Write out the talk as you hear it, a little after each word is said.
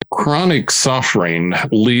chronic suffering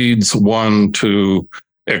leads one to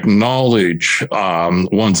acknowledge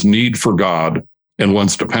one's need for God and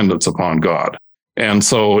one's dependence upon God. And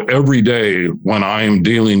so every day when I'm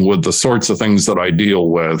dealing with the sorts of things that I deal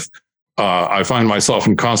with, I find myself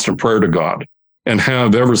in constant prayer to God and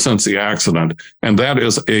have ever since the accident. And that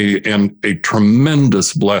is a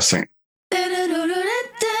tremendous blessing.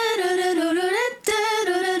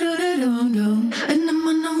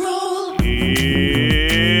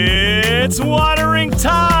 It's watering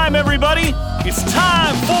time, everybody. It's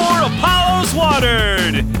time for Apollos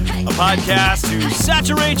Watered, a podcast to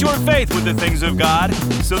saturate your faith with the things of God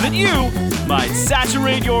so that you might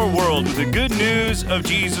saturate your world with the good news of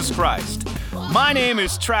Jesus Christ. My name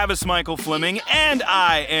is Travis Michael Fleming, and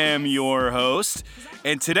I am your host.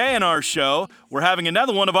 And today on our show, we're having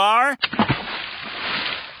another one of our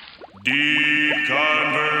Deep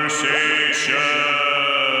Conversations.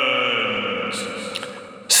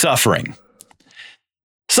 Suffering.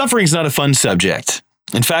 Suffering's not a fun subject.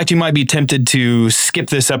 In fact, you might be tempted to skip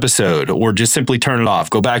this episode or just simply turn it off,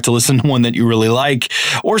 go back to listen to one that you really like,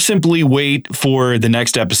 or simply wait for the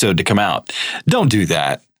next episode to come out. Don't do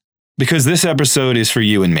that, because this episode is for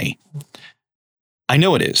you and me. I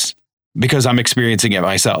know it is, because I'm experiencing it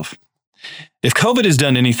myself. If COVID has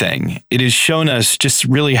done anything, it has shown us just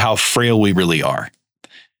really how frail we really are.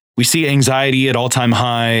 We see anxiety at all-time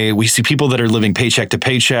high. We see people that are living paycheck to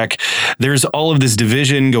paycheck. There's all of this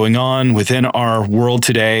division going on within our world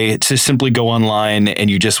today. To simply go online and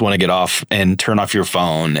you just want to get off and turn off your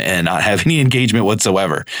phone and not have any engagement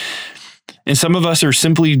whatsoever. And some of us are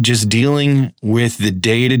simply just dealing with the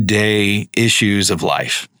day-to-day issues of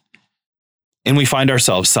life. And we find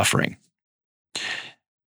ourselves suffering.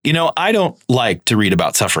 You know, I don't like to read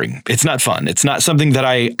about suffering. It's not fun. It's not something that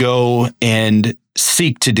I go and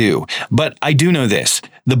seek to do. But I do know this.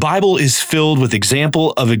 The Bible is filled with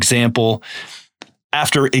example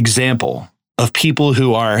after example of people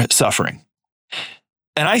who are suffering.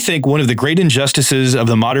 And I think one of the great injustices of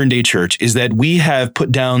the modern day church is that we have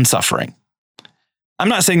put down suffering. I'm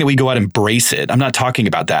not saying that we go out and embrace it. I'm not talking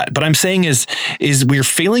about that. But I'm saying is we're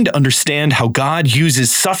failing to understand how God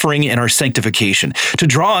uses suffering in our sanctification to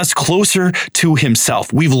draw us closer to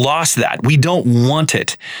himself. We've lost that. We don't want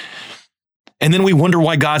it. And then we wonder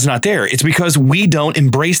why God's not there. It's because we don't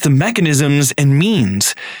embrace the mechanisms and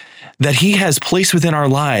means that he has placed within our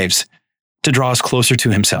lives to draw us closer to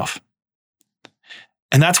himself.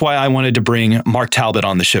 And that's why I wanted to bring Mark Talbot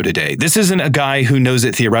on the show today. This isn't a guy who knows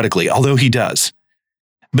it theoretically, although he does.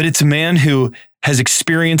 But it's a man who has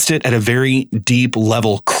experienced it at a very deep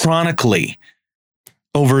level, chronically,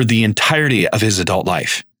 over the entirety of his adult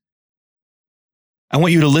life. I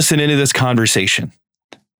want you to listen into this conversation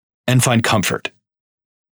and find comfort,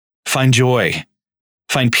 find joy,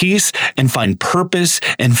 find peace, and find purpose,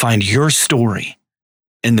 and find your story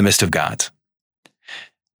in the midst of God's.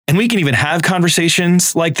 And we can even have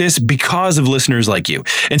conversations like this because of listeners like you.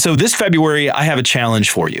 And so this February, I have a challenge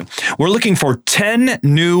for you. We're looking for 10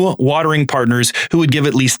 new watering partners who would give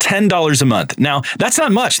at least $10 a month. Now, that's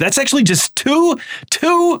not much. That's actually just two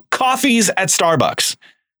coffees at Starbucks.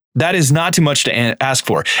 That is not too much to ask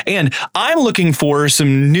for. And I'm looking for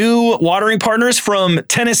some new watering partners from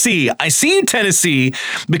Tennessee. I see Tennessee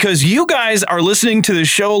because you guys are listening to the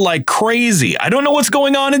show like crazy. I don't know what's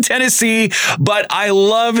going on in Tennessee, but I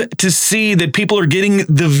love to see that people are getting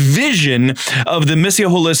the vision of the Missio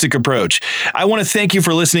Holistic approach. I want to thank you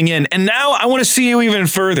for listening in. And now I want to see you even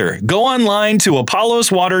further. Go online to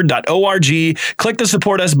apolloswatered.org, click the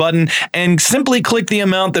support us button, and simply click the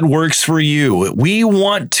amount that works for you. We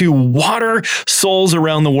want to water souls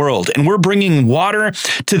around the world, and we're bringing water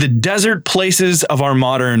to the desert places of our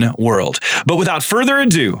modern world. But without further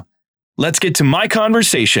ado, let's get to my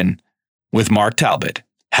conversation with Mark Talbot.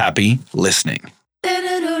 Happy listening.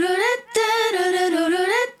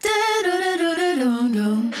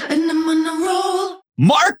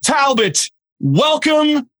 Mark Talbot,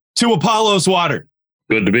 welcome to Apollos Watered.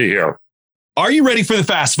 Good to be here. Are you ready for the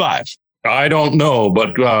Fast Five? I don't know,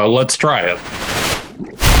 but let's try it.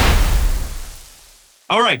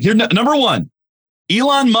 All right, here, number one,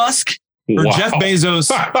 Elon Musk or Wow. Jeff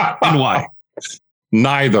Bezos, and why?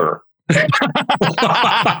 Neither. I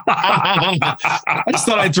just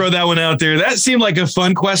thought I'd throw that one out there. That seemed like a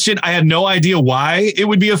fun question. I had no idea why it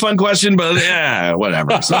would be a fun question, but yeah,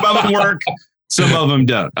 whatever. Some of them work, some of them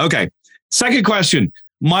don't. Okay, second question,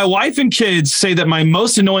 My wife and kids say that my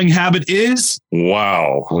most annoying habit is...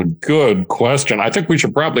 Wow. Good question. I think we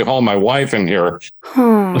should probably haul my wife in here.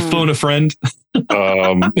 Phone a friend.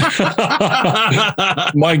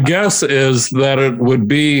 My guess is that it would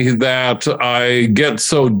be that I get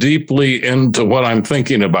so deeply into what I'm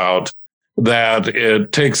thinking about that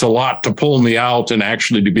it takes a lot to pull me out and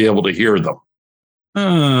actually to be able to hear them.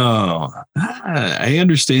 Oh, I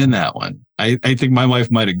understand that one. I think my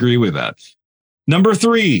wife might agree with that. Number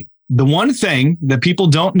 3, the one thing that people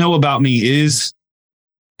don't know about me is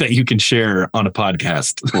that you can share on a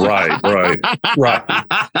podcast. Right.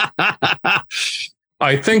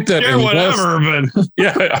 I think that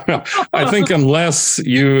I think unless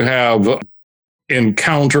you have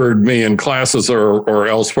encountered me in classes or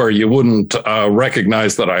elsewhere, you wouldn't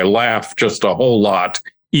recognize that I laugh just a whole lot,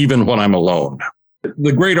 even when I'm alone.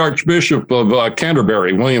 The great Archbishop of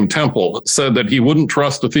Canterbury, William Temple, said that he wouldn't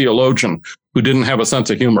trust a theologian who didn't have a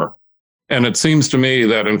sense of humor. And it seems to me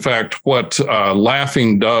that, in fact, what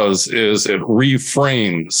laughing does is it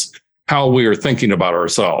reframes how we are thinking about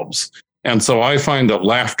ourselves. And so I find that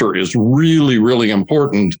laughter is really, really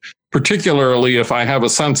important, particularly if I have a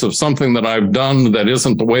sense of something that I've done that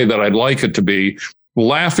isn't the way that I'd like it to be.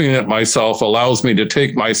 Laughing at myself allows me to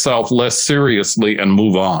take myself less seriously and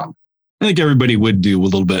move on. I think everybody would do a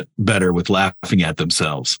little bit better with laughing at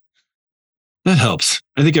themselves. That helps.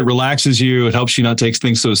 I think it relaxes you. It helps you not take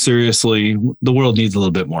things so seriously. The world needs a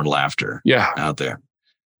little bit more laughter out there.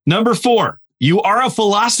 Number 4, you are a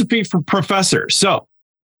philosophy professor. So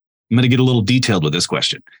I'm going to get a little detailed with this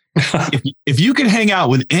question. If you could hang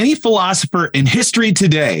out with any philosopher in history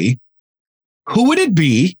today, who would it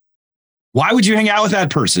be? Why would you hang out with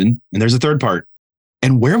that person? And there's a third part.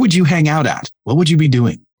 And where would you hang out at? What would you be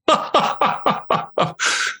doing?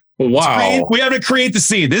 Wow. We have to create the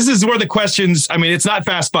scene. This is where the questions, it's not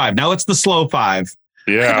fast 5. Now it's the slow 5.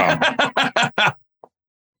 Yeah.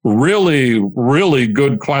 Really, really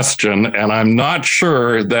good question. And I'm not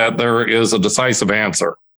sure that there is a decisive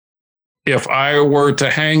answer. If I were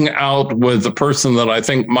to hang out with the person that I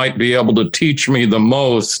think might be able to teach me the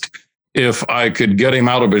most, if I could get him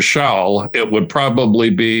out of his shell, it would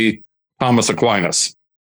probably be Thomas Aquinas.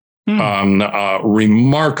 A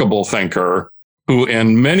remarkable thinker who,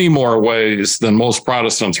 in many more ways than most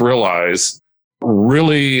Protestants realize,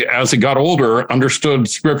 really, as he got older, understood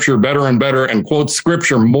Scripture better and better and quotes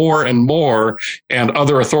Scripture more and more and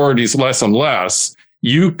other authorities less and less.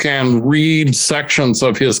 You can read sections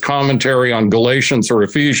of his commentary on Galatians or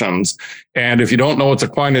Ephesians, and if you don't know it's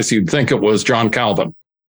Aquinas, you'd think it was John Calvin.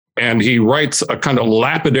 And he writes a kind of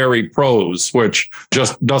lapidary prose, which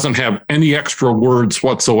just doesn't have any extra words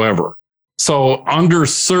whatsoever. So under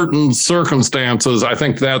certain circumstances, I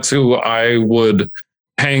think that's who I would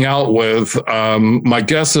hang out with. My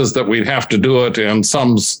guess is that we'd have to do it in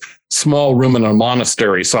some small room in a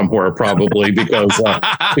monastery somewhere, probably, because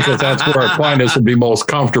that's where Aquinas would be most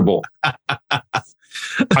comfortable.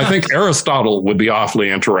 I think Aristotle would be awfully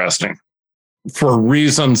interesting for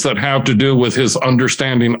reasons that have to do with his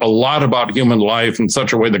understanding a lot about human life in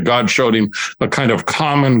such a way that God showed him a kind of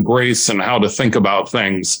common grace and how to think about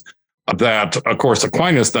things that, of course,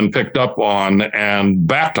 Aquinas then picked up on and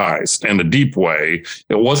baptized in a deep way.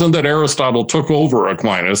 It wasn't that Aristotle took over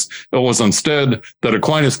Aquinas. It was instead that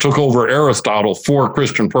Aquinas took over Aristotle for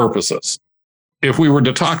Christian purposes. If we were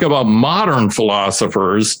to talk about modern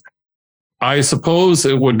philosophers, I suppose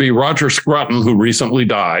it would be Roger Scruton, who recently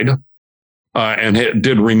died. And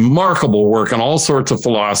did remarkable work on all sorts of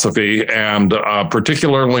philosophy and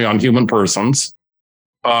particularly on human persons.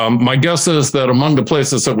 My guess is that among the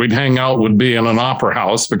places that we'd hang out would be in an opera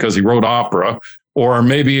house because he wrote opera, or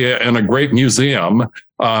maybe in a great museum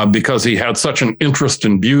because he had such an interest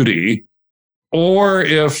in beauty, or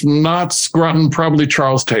if not Scruton, probably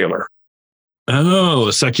Charles Taylor.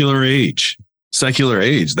 Oh, secular age.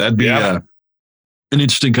 That'd be an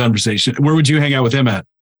interesting conversation. Where would you hang out with him at?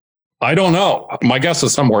 I don't know. My guess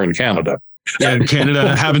is somewhere in Canada. Yeah, in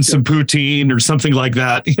Canada, having some poutine or something like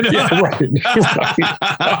that. You know? Yeah, right.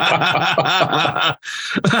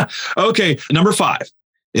 Okay, number 5.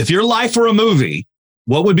 If your life were a movie,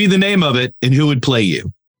 what would be the name of it and who would play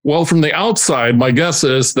you? Well, from the outside, my guess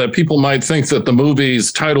is that people might think that the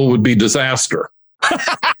movie's title would be Disaster.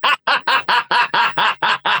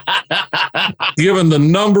 Given the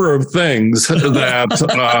number of things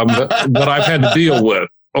that I've had to deal with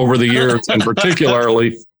over the years, and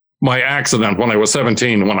particularly my accident when I was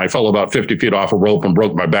 17, when I fell about 50 feet off a rope and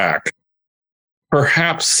broke my back.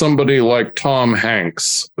 Perhaps somebody like Tom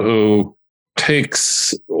Hanks, who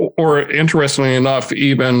takes, or interestingly enough,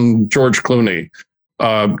 even George Clooney,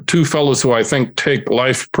 two fellows who I think take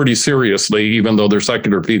life pretty seriously, even though they're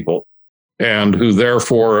secular people, and who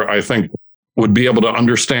therefore I think would be able to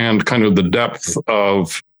understand kind of the depth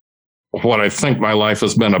of what I think my life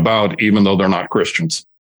has been about, even though they're not Christians.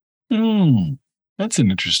 That's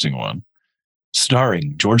an interesting one.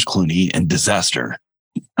 Starring George Clooney in Disaster.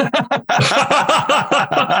 I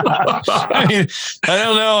mean, I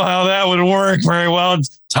don't know how that would work very well.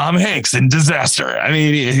 It's Tom Hanks in Disaster. I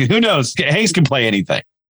mean, who knows? Hanks can play anything.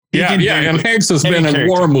 And Hanks has been in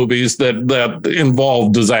war movies that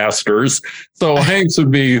involve disasters. So Hanks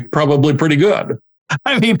would be probably pretty good.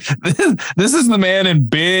 I mean, this is the man in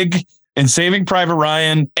Big and Saving Private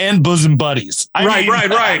Ryan and Bosom Buddies. Right.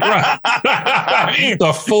 I mean,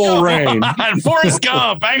 the full range. Forrest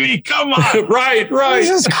Gump. I mean, come on. Right. This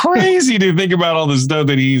is crazy to think about all the stuff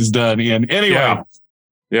that he's done. And anyway.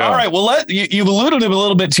 Yeah. All right. Well, you've alluded a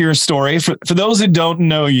little bit to your story. For those who don't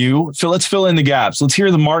know you, let's fill in the gaps. Let's hear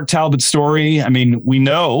the Mark Talbot story. I mean, we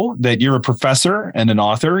know that you're a professor and an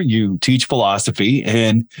author. You teach philosophy,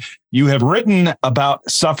 and you have written about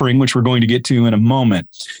suffering, which we're going to get to in a moment.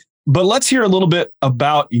 But let's hear a little bit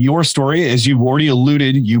about your story. As you've already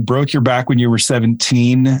alluded, you broke your back when you were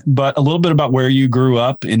 17, but a little bit about where you grew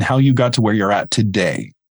up and how you got to where you're at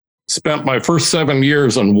today. Spent my first 7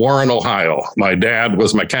 years in Warren, Ohio. My dad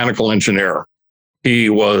was a mechanical engineer. He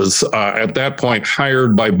was, at that point,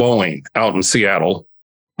 hired by Boeing out in Seattle.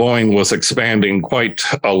 Boeing was expanding quite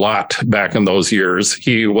a lot back in those years.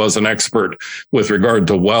 He was an expert with regard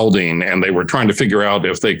to welding, and they were trying to figure out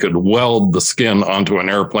if they could weld the skin onto an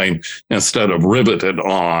airplane instead of rivet it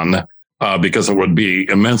on, because it would be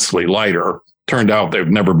immensely lighter. Turned out they've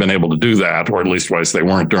never been able to do that, or at least they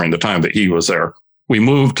weren't during the time that he was there. We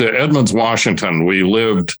moved to Edmonds, Washington. We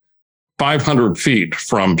lived 500 feet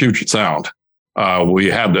from Puget Sound. We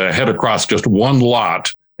had to head across just one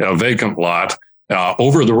lot, a vacant lot,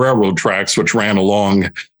 over the railroad tracks, which ran along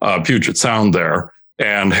Puget Sound there,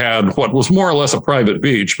 and had what was more or less a private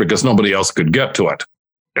beach because nobody else could get to it.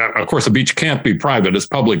 Of course, a beach can't be private. It's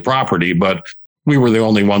public property, but we were the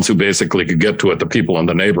only ones who basically could get to it, the people in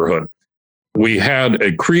the neighborhood. We had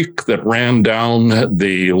a creek that ran down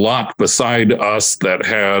the lot beside us that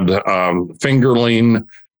had fingerling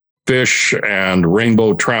fish and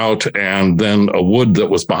rainbow trout, and then a wood that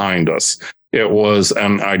was behind us. It was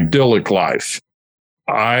an idyllic life.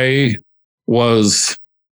 I was,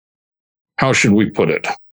 how should we put it?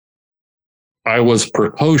 I was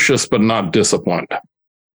precocious but not disciplined.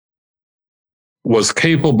 Was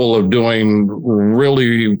capable of doing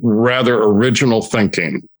really rather original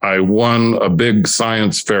thinking. I won a big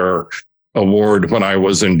science fair award when I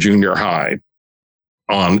was in junior high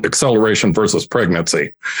on acceleration versus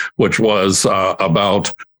pregnancy, which was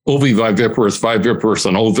about oviviviparous, viviparous,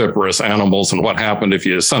 and oviparous animals and what happened if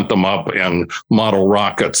you sent them up in model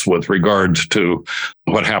rockets with regard to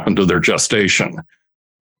what happened to their gestation.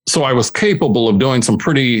 So I was capable of doing some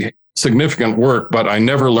pretty significant work, but I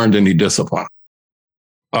never learned any discipline.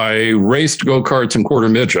 I raced go-karts and quarter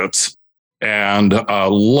midgets and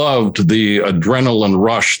loved the adrenaline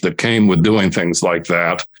rush that came with doing things like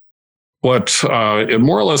that. What it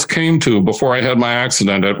more or less came to before I had my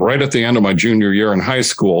accident right at the end of my junior year in high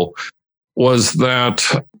school was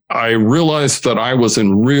that I realized that I was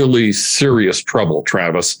in really serious trouble,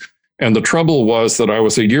 Travis. And the trouble was that I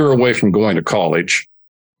was a year away from going to college.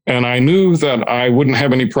 And I knew that I wouldn't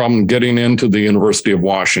have any problem getting into the University of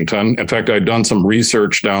Washington. In fact, I'd done some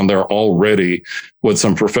research down there already with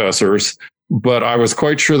some professors, but I was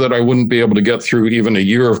quite sure that I wouldn't be able to get through even a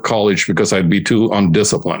year of college because I'd be too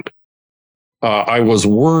undisciplined. I was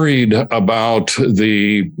worried about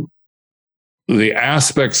the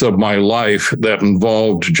aspects of my life that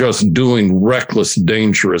involved just doing reckless,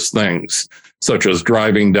 dangerous things, such as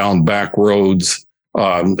driving down back roads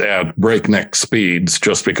at breakneck speeds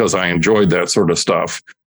just because I enjoyed that sort of stuff.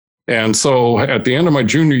 And so at the end of my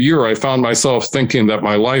junior year, I found myself thinking that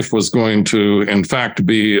my life was going to, in fact,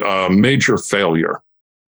 be a major failure.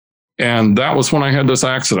 And that was when I had this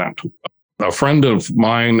accident. A friend of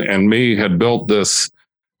mine and me had built this,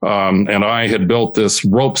 and I had built this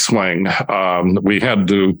rope swing. We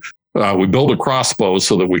built a crossbow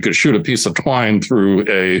so that we could shoot a piece of twine through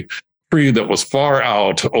a tree that was far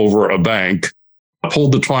out over a bank,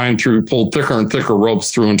 pulled the twine through, pulled thicker and thicker ropes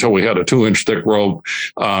through until we had a 2-inch thick rope,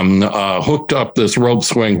 hooked up this rope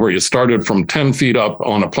swing where you started from 10 feet up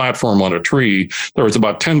on a platform on a tree. There was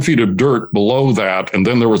about 10 feet of dirt below that, and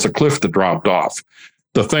then there was a cliff that dropped off.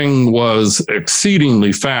 The thing was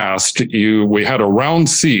exceedingly fast. We had a round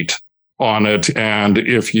seat on it, and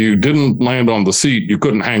if you didn't land on the seat, you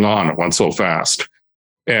couldn't hang on. It went so fast.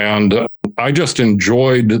 And I just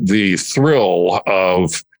enjoyed the thrill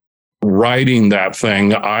of riding that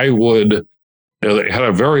thing. It had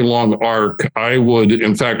a very long arc. I would,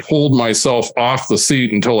 in fact, hold myself off the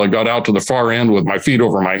seat until I got out to the far end with my feet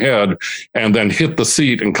over my head and then hit the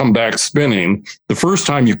seat and come back spinning. The first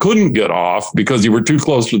time you couldn't get off because you were too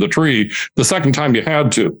close to the tree. The second time you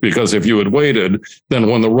had to, because if you had waited, then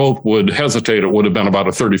when the rope would hesitate, it would have been about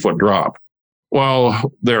a 30-foot drop.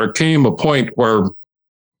 Well, there came a point where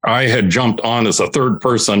I had jumped on as a third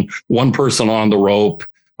person, one person on the rope,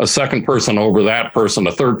 a second person over that person,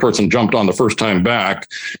 a third person jumped on the first time back.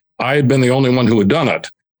 I had been the only one who had done it.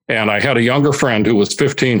 And I had a younger friend who was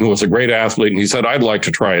 15, who was a great athlete. And he said, I'd like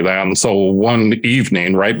to try that. And so one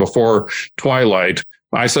evening, right before twilight,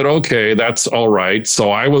 I said, okay, that's all right. So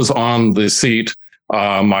I was on the seat.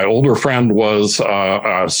 My older friend was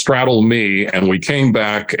straddled me, and we came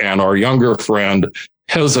back, and our younger friend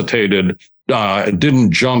hesitated, didn't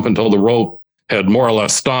jump until the rope had more or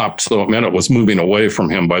less stopped. So it meant it was moving away from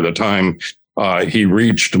him by the time he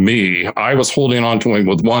reached me. I was holding on to him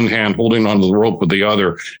with one hand, holding onto the rope with the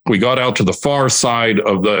other. We got out to the far side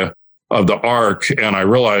of the arc, and I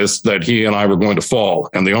realized that he and I were going to fall.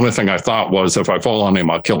 And the only thing I thought was, if I fall on him,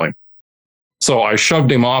 I'll kill him. So I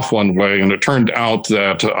shoved him off one way, and it turned out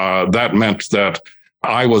that that meant that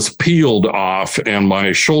I was peeled off, and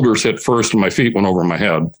my shoulders hit first, and my feet went over my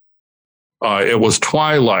head. It was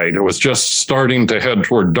twilight. It was just starting to head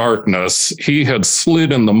toward darkness. He had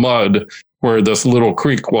slid in the mud where this little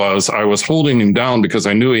creek was. I was holding him down because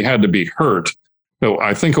I knew he had to be hurt.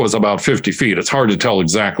 I think it was about 50 feet. It's hard to tell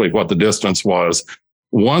exactly what the distance was.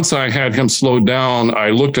 Once I had him slowed down, I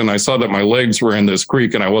looked and I saw that my legs were in this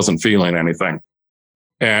creek and I wasn't feeling anything.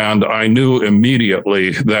 And I knew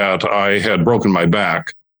immediately that I had broken my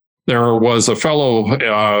back. There was a fellow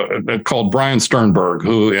called Brian Sternberg,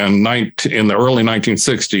 who in the early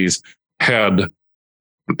 1960s had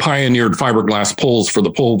pioneered fiberglass poles for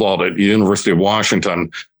the pole vault at the University of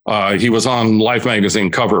Washington. He was on Life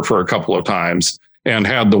magazine cover for a couple of times and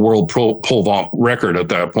had the world pole vault record at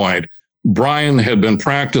that point. Brian had been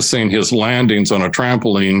practicing his landings on a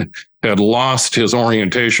trampoline, had lost his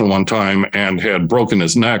orientation one time and had broken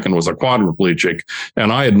his neck and was a quadriplegic.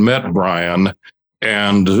 And I had met Brian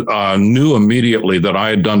and knew immediately that I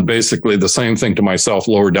had done basically the same thing to myself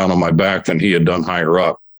lower down on my back than he had done higher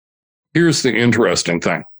up. Here's the interesting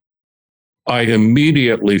thing. I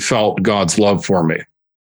immediately felt God's love for me,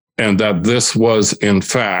 and that this was, in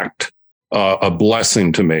fact, a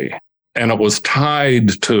blessing to me. And it was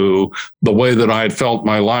tied to the way that I had felt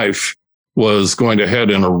my life was going to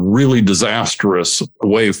head in a really disastrous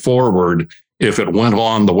way forward if it went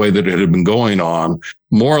on the way that it had been going on.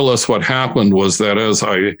 More or less what happened was that as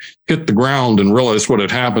I hit the ground and realized what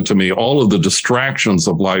had happened to me, all of the distractions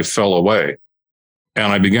of life fell away.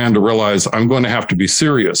 And I began to realize I'm going to have to be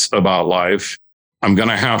serious about life. I'm going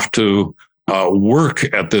to have to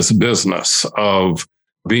work at this business of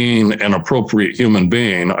being an appropriate human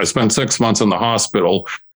being. I spent 6 months in the hospital.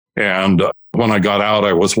 And when I got out,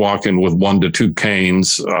 I was walking with 1 to 2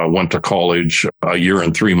 canes, went to college a year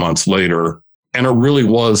and 3 months later. And it really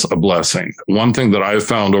was a blessing. One thing that I've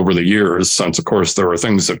found over the years, since, of course, there are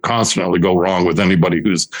things that constantly go wrong with anybody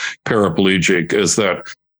who's paraplegic, is that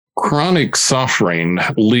chronic suffering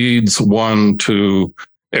leads one to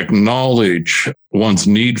acknowledge one's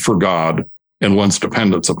need for God and one's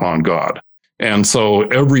dependence upon God. And so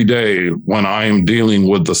every day when I'm dealing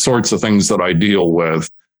with the sorts of things that I deal with,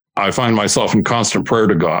 I find myself in constant prayer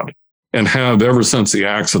to God, and have ever since the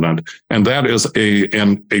accident. And that is a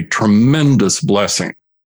tremendous blessing.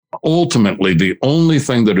 Ultimately, the only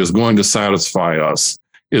thing that is going to satisfy us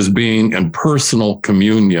is being in personal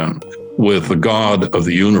communion with the God of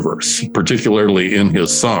the universe, particularly in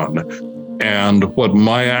his Son. And what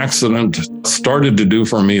my accident started to do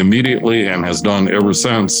for me immediately and has done ever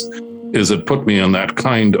since is it put me in that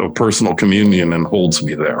kind of personal communion and holds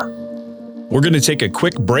me there. We're going to take a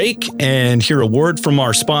quick break and hear a word from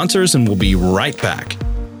our sponsors, and we'll be right back.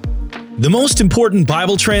 The most important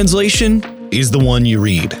Bible translation is the one you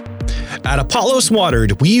read. At Apollos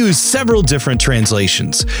Watered, we use several different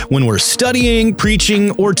translations when we're studying,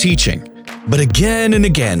 preaching, or teaching. But again and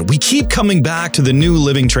again, we keep coming back to the New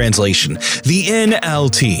Living Translation, the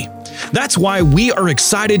NLT. That's why we are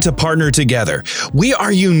excited to partner together. We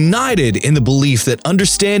are united in the belief that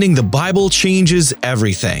understanding the Bible changes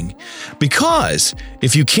everything. Because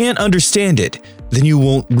if you can't understand it, then you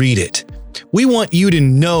won't read it. We want you to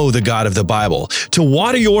know the God of the Bible, to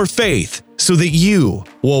water your faith so that you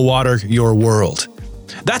will water your world.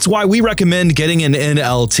 That's why we recommend getting an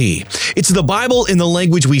NLT. It's the Bible in the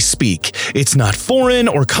language we speak. It's not foreign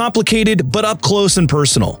or complicated, but up close and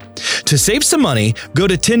personal. To save some money, go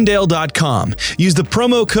to Tyndale.com. Use the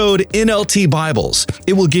promo code NLT Bibles.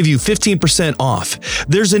 It will give you 15% off.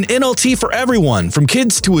 There's an NLT for everyone, from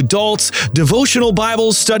kids to adults, devotional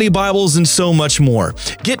Bibles, study Bibles, and so much more.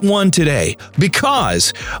 Get one today,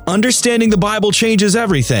 because understanding the Bible changes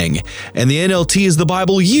everything, and the NLT is the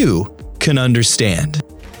Bible you can understand.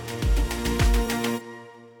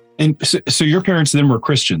 And so your parents then were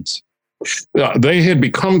Christians? They had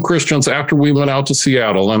become Christians after we went out to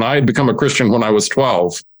Seattle, and I had become a Christian when I was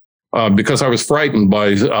 12 because I was frightened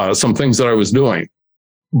by some things that I was doing.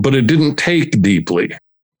 But it didn't take deeply.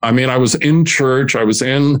 I mean, I was in church, I was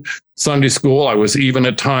in Sunday school, I was even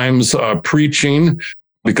at times preaching,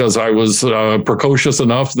 because I was precocious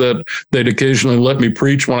enough that they'd occasionally let me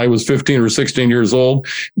preach when I was 15 or 16 years old.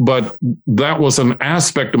 But that was an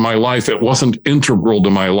aspect of my life. It wasn't integral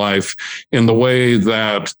to my life in the way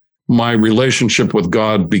that my relationship with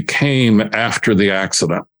God became after the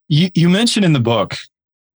accident. You mentioned in the book,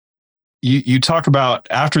 you talk about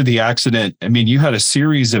after the accident, I mean, you had a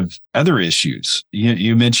series of other issues.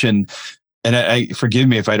 You mentioned, and I forgive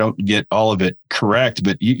me if I don't get all of it correct,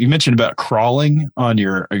 but you mentioned about crawling on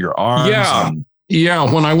your arms.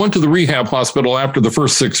 Yeah. When I went to the rehab hospital after the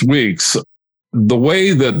first 6 weeks, the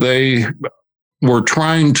way that they were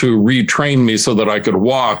trying to retrain me so that I could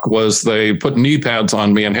walk was they put knee pads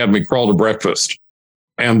on me and had me crawl to breakfast.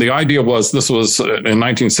 And the idea was, this was in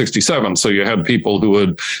 1967. So you had people who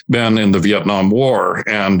had been in the Vietnam War,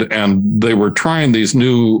 and they were trying these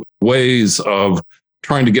new ways of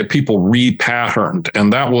trying to get people repatterned.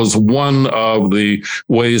 And that was one of the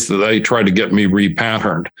ways that they tried to get me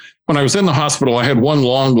repatterned. When I was in the hospital, I had one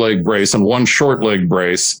long leg brace and one short leg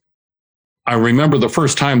brace. I remember the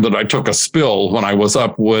first time that I took a spill when I was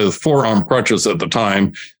up with forearm crutches at the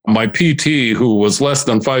time. My PT, who was less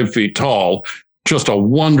than 5 feet tall, just a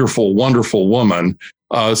wonderful, wonderful woman,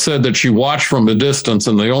 said that she watched from a distance,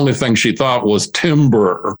 and the only thing she thought was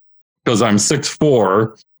timber, because I'm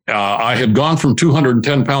 6'4". I had gone from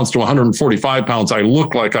 210 pounds to 145 pounds. I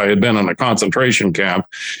looked like I had been in a concentration camp.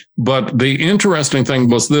 But the interesting thing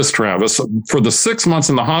was this, Travis. For the 6 months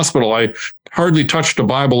in the hospital, I hardly touched a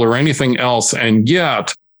Bible or anything else. And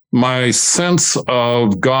yet my sense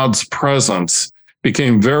of God's presence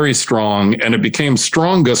became very strong, and it became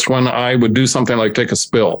strongest when I would do something like take a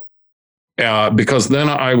spill. Because then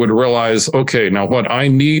I would realize, okay, now what I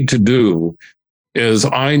need to do is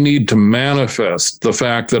I need to manifest the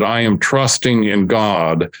fact that I am trusting in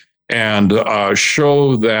God, and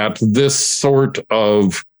show that this sort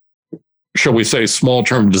of, shall we say,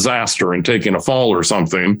 small-term disaster in taking a fall or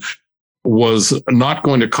something was not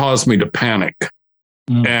going to cause me to panic.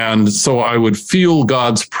 And so I would feel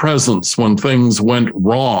God's presence when things went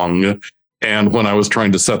wrong and when I was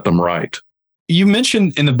trying to set them right. You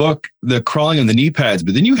mentioned in the book the crawling on the knee pads,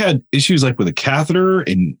 but then you had issues like with a catheter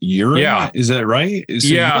and urine. Yeah. Is that right?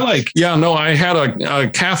 So no, I had a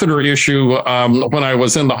catheter issue when I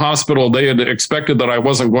was in the hospital. They had expected that I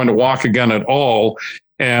wasn't going to walk again at all.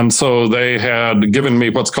 And so they had given me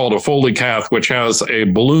what's called a Foley cath, which has a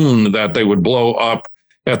balloon that they would blow up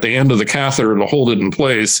at the end of the catheter to hold it in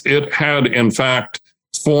place. It had, in fact,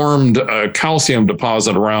 formed a calcium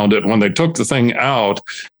deposit around it. When they took the thing out,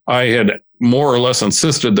 I had more or less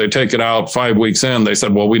insisted they take it out 5 weeks in. They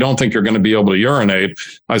said, well, we don't think you're going to be able to urinate.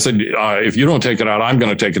 I said, if you don't take it out, I'm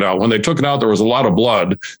going to take it out. When they took it out, there was a lot of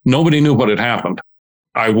blood. Nobody knew what had happened.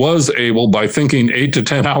 I was able, by thinking 8 to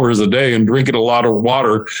 10 hours a day and drinking a lot of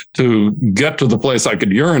water, to get to the place I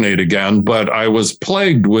could urinate again. But I was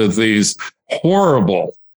plagued with these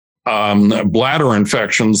horrible bladder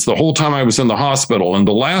infections the whole time I was in the hospital. And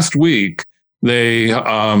the last week, they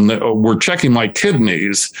were checking my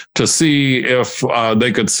kidneys to see if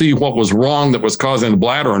they could see what was wrong that was causing the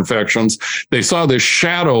bladder infections. They saw this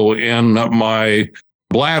shadow in my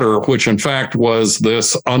bladder, which in fact was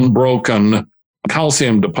this unbroken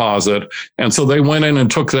calcium deposit. And so they went in and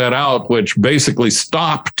took that out, which basically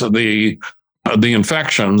stopped the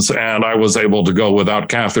infections, and I was able to go without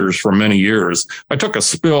catheters for many years. I took a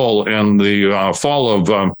spill in the fall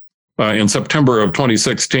of in September of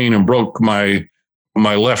 2016 and broke my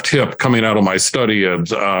left hip coming out of my study at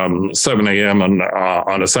 7 a.m.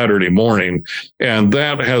 on a Saturday morning. And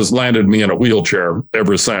that has landed me in a wheelchair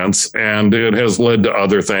ever since. And it has led to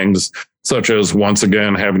other things, such as, once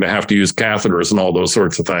again, having to use catheters and all those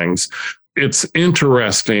sorts of things. It's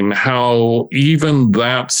interesting how even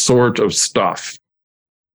that sort of stuff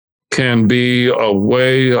can be a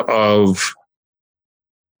way of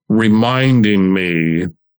reminding me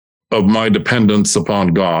of my dependence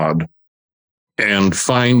upon God and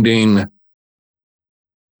finding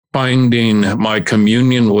my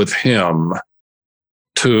communion with him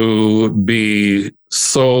to be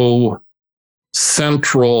so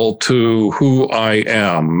central to who I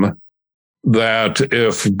am that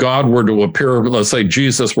if God were to appear, let's say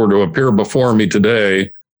Jesus were to appear before me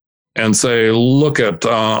today and say, look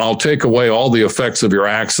I'll take away all the effects of your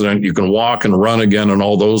accident. You can walk and run again and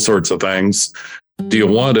all those sorts of things. Do you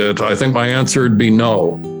want it? I think my answer would be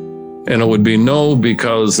no. And it would be no,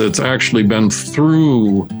 because it's actually been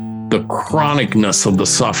through the chronicness of the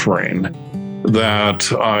suffering that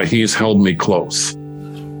he's held me close.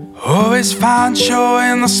 Always find joy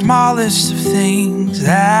in the smallest of things.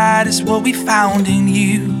 That is what we found in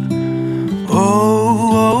you.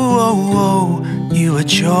 You are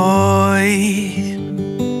joy.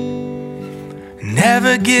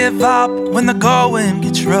 Never give up when the going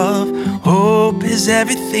gets rough. Hope is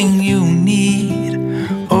everything you need.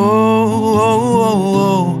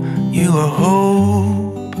 You are hope.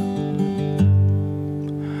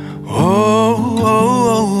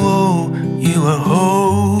 You are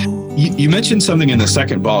hope. You mentioned something in the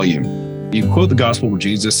second volume. You quote the gospel where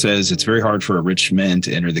Jesus says it's very hard for a rich man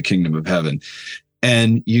to enter the kingdom of heaven.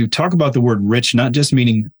 And you talk about the word rich, not just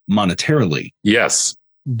meaning monetarily. Yes.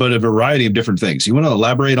 But a variety of different things. You want to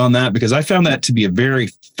elaborate on that? Because I found that to be a very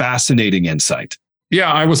fascinating insight.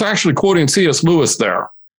 Yeah, I was actually quoting C.S. Lewis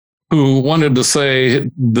there, who wanted to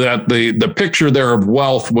say that the picture there of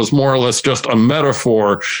wealth was more or less just a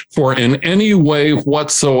metaphor for in any way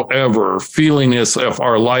whatsoever feeling as if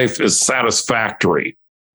our life is satisfactory.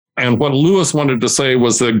 And what Lewis wanted to say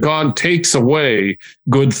was that God takes away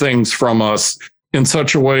good things from us in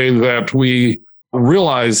such a way that we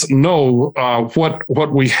realize, no,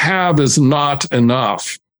 what we have is not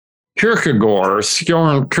enough.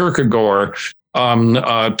 Søren Kierkegaard,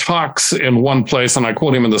 talks in one place, and I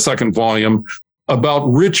quote him in the second volume, about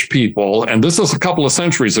rich people, and this is a couple of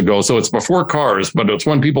centuries ago, so it's before cars, but it's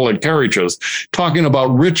when people had carriages, talking about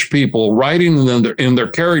rich people riding in their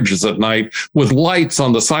carriages at night with lights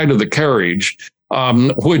on the side of the carriage,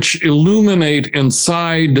 which illuminate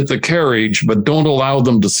inside the carriage, but don't allow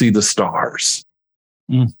them to see the stars.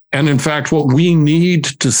 Mm. And in fact, what we need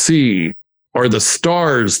to see are the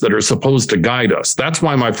stars that are supposed to guide us. That's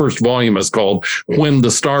why my first volume is called When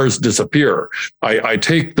the Stars Disappear. I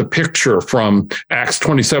take the picture from Acts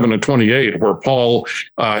 27 and 28, where Paul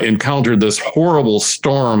encountered this horrible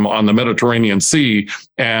storm on the Mediterranean Sea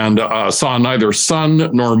and saw neither sun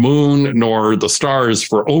nor moon nor the stars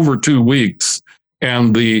for over 2 weeks.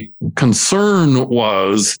 And the concern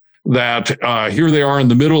was that here they are in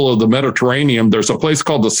the middle of the Mediterranean. There's a place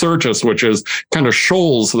called the Syrtis, which is kind of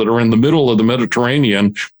shoals that are in the middle of the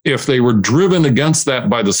Mediterranean. If they were driven against that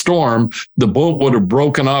by the storm, the boat would have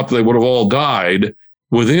broken up. They would have all died.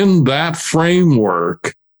 Within that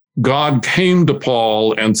framework, God came to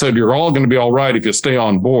Paul and said, you're all going to be all right if you stay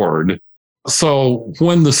on board. So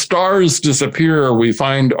when the stars disappear, we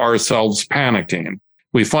find ourselves panicking.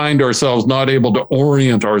 We find ourselves not able to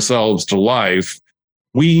orient ourselves to life.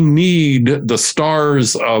 We need the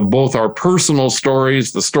stars of both our personal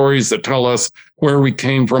stories, the stories that tell us where we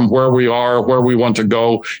came from, where we are, where we want to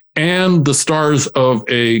go, and the stars of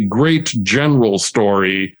a great general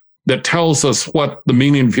story that tells us what the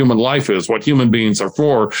meaning of human life is, what human beings are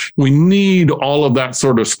for. We need all of that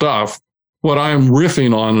sort of stuff. What I'm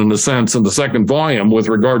riffing on, in a sense, in the second volume with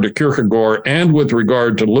regard to Kierkegaard and with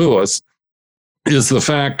regard to Lewis is the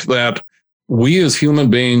fact that we as human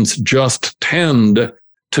beings just tend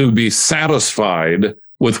to be satisfied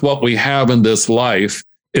with what we have in this life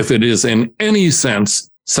if it is in any sense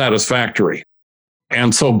satisfactory.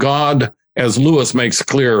 And so God, as Lewis makes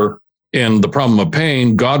clear in The Problem of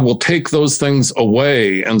Pain, God will take those things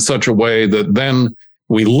away in such a way that then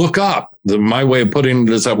we look up. My way of putting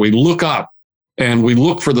it is that we look up and we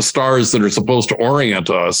look for the stars that are supposed to orient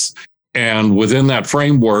us. And within that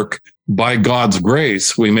framework, by God's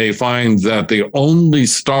grace, we may find that the only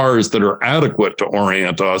stars that are adequate to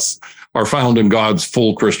orient us are found in God's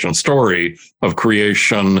full Christian story of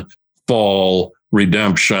creation, fall,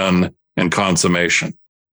 redemption, and consummation.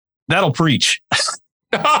 That'll preach.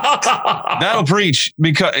 That'll preach.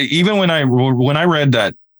 Because even when I read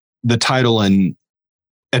that, the title, and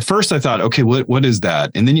at first I thought, okay, what is that?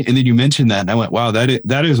 And then you mentioned that, and I went, wow,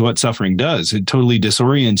 that is what suffering does. It totally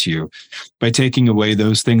disorients you by taking away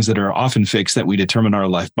those things that are often fixed that we determine our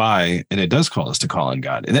life by, and it does call us to call on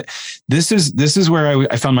God. And this is where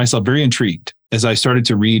I found myself very intrigued as I started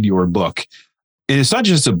to read your book. it's not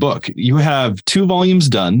just a book. You have 2 volumes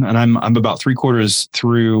done, and I'm about 3/4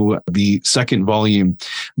 through the second volume.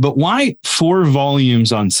 But why 4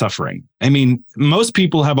 volumes on suffering? I mean, most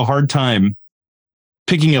people have a hard time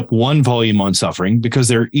picking up 1 volume on suffering because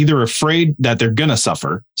they're either afraid that they're going to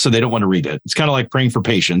suffer, so they don't want to read it. It's kind of like praying for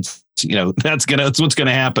patience. That's what's going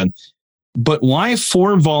to happen. But why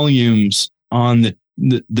 4 volumes on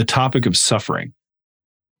the topic of suffering?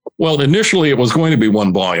 Well, initially it was going to be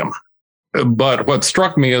 1 volume. But what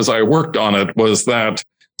struck me as I worked on it was that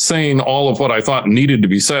saying all of what I thought needed to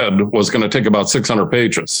be said was going to take about 600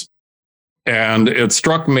 pages. And it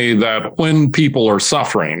struck me that when people are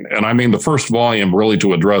suffering, and I mean the first volume really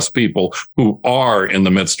to address people who are in the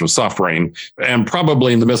midst of suffering, and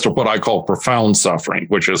probably in the midst of what I call profound suffering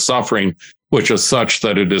which is such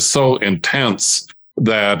that it is so intense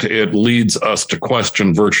that it leads us to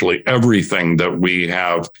question virtually everything that we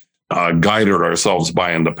have guided ourselves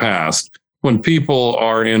by in the past. When people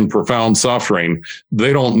are in profound suffering,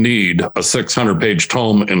 they don't need a 600-page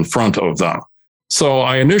tome in front of them. So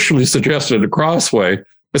I initially suggested a crossway.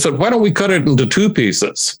 I said, why don't we cut it into 2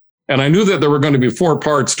 pieces? And I knew that there were going to be 4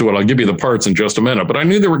 parts to it. I'll give you the parts in just a minute, but I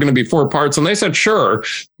knew there were going to be 4 parts. And they said, sure.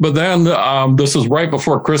 But then this is right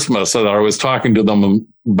before Christmas, and I was talking to them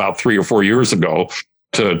about 3 or 4 years ago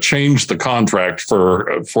to change the contract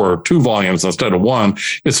for 2 volumes instead of 1.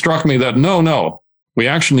 It struck me that no, we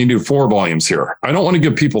actually need 4 volumes here. I don't want to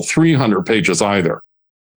give people 300 pages either.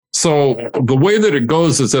 So the way that it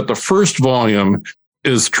goes is that the first volume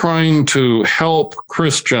is trying to help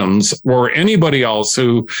Christians or anybody else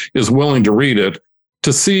who is willing to read it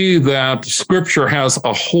to see that Scripture has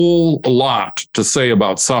a whole lot to say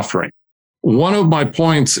about suffering. One of my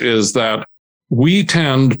points is that we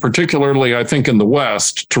tend, particularly I think in the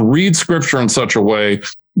West, to read Scripture in such a way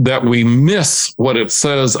that we miss what it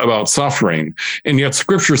says about suffering. And yet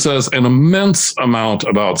Scripture says an immense amount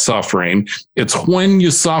about suffering. It's when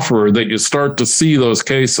you suffer that you start to see those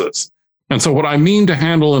cases. And so what I mean to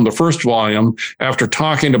handle in the first volume, after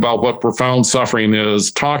talking about what profound suffering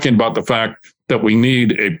is, talking about the fact that we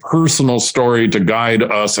need a personal story to guide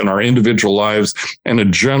us in our individual lives and a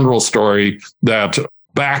general story that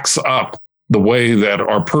backs up the way that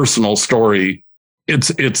our personal story, it's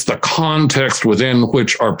the context within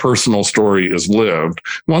which our personal story is lived.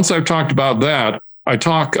 Once I've talked about that, I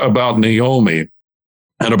talk about Naomi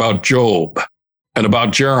and about Job and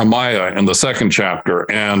about Jeremiah in the second chapter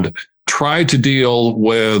and try to deal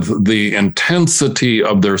with the intensity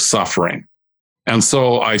of their suffering. And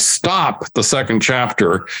so I stop the second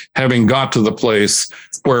chapter, having got to the place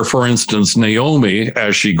where, for instance, Naomi,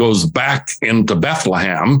 as she goes back into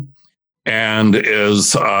Bethlehem, and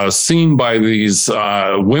is seen by these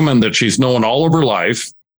women that she's known all of her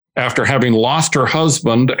life, after having lost her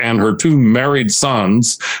husband and her 2 married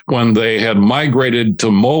sons when they had migrated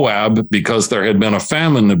to Moab because there had been a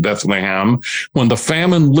famine in Bethlehem. When the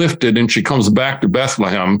famine lifted and she comes back to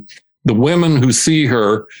Bethlehem, the women who see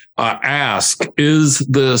her ask, is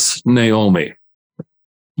this Naomi?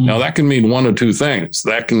 Now, that can mean one of 2 things.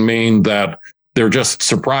 That can mean that they're just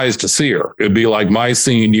surprised to see her. It'd be like my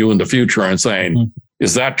seeing you in the future and saying,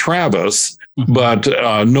 is that Travis? But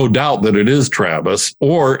no doubt that it is Travis.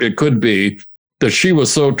 Or it could be that she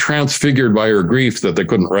was so transfigured by her grief that they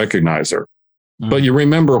couldn't recognize her. But you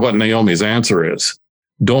remember what Naomi's answer is.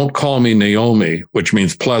 Don't call me Naomi, which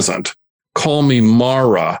means pleasant. Call me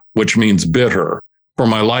Mara, which means bitter, for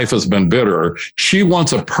my life has been bitter. She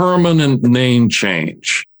wants a permanent name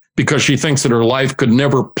change, because she thinks that her life could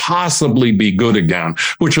never possibly be good again,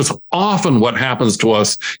 which is often what happens to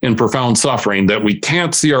us in profound suffering, that we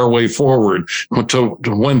can't see our way forward to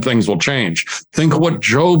when things will change. Think of what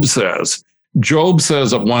Job says. Job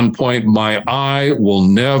says at one point, my eye will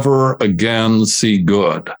never again see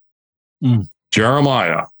good.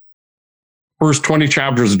 Jeremiah. First 20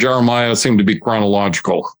 chapters of Jeremiah seem to be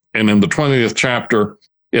chronological. And in the 20th chapter,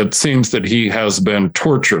 it seems that he has been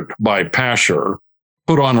tortured by Pashur,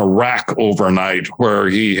 put on a rack overnight where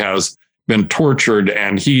he has been tortured,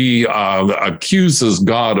 and he accuses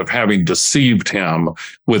God of having deceived him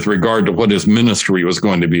with regard to what his ministry was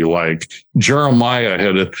going to be like.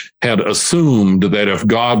 Jeremiah had assumed that if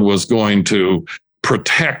God was going to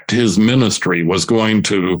protect his ministry, was going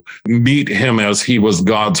to meet him as he was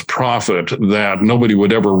God's prophet, that nobody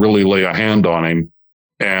would ever really lay a hand on him.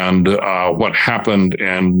 And what happened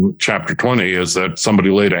in chapter 20 is that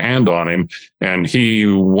somebody laid a hand on him, and he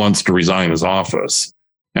wants to resign his office.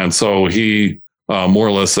 And so he more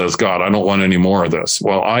or less says, God, I don't want any more of this.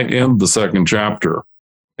 Well, I end the second chapter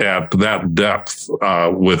at that depth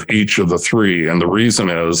with each of the 3. And the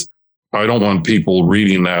reason is I don't want people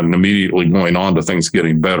reading that and immediately going on to things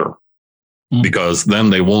getting better. because then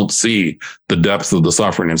they won't see the depth of the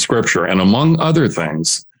suffering in Scripture. And among other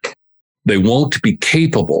things, they won't be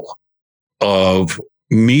capable of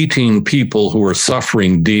meeting people who are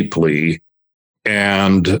suffering deeply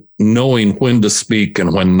and knowing when to speak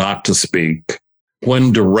and when not to speak,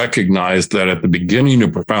 when to recognize that at the beginning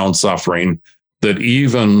of profound suffering, that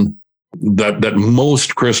even that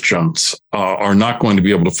most Christians are not going to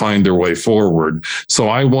be able to find their way forward. So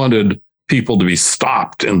I wanted people to be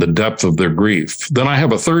stopped in the depth of their grief. Then I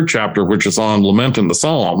have a third chapter, which is on lament in the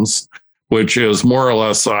Psalms, which is more or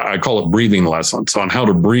less, I call it breathing lessons on how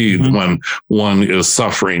to breathe when one is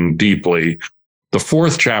suffering deeply. The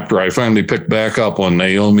fourth chapter, I finally picked back up on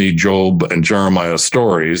Naomi, Job, and Jeremiah's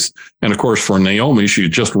stories. And of course, for Naomi, she's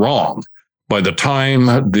just wrong. By the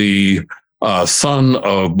time the son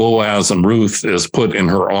of Boaz and Ruth is put in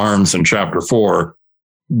her arms in chapter 4,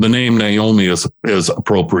 the name Naomi is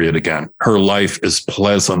appropriate again. Her life is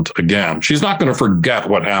pleasant again. She's not going to forget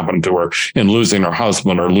what happened to her in losing her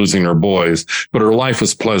husband or losing her boys, but her life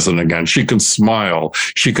is pleasant again. She can smile.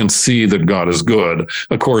 She can see that God is good.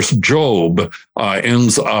 Of course, Job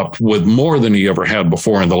ends up with more than he ever had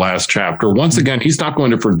before in the last chapter. Once again, he's not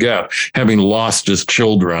going to forget having lost his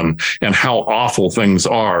children and how awful things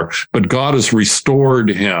are, but God has restored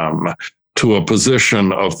him to a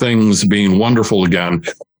position of things being wonderful again.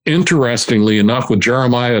 Interestingly enough, with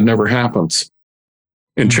Jeremiah, it never happens.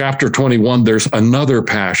 In chapter 21, there's another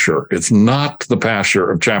pasture. It's not the pasture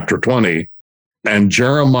of chapter 20. And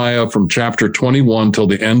Jeremiah, from chapter 21 till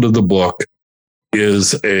the end of the book,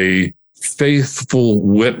 is a faithful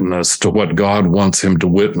witness to what God wants him to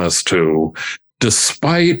witness to,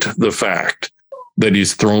 despite the fact that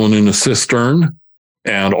he's thrown in a cistern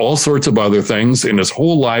and all sorts of other things. In his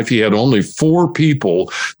whole life, he had only 4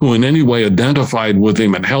 people who in any way identified with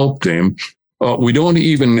him and helped him. We don't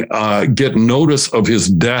even get notice of his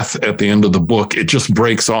death at the end of the book. It just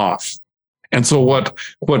breaks off. And so what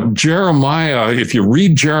Jeremiah, if you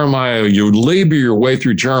read Jeremiah, you labor your way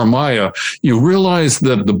through Jeremiah, you realize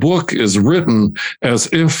that the book is written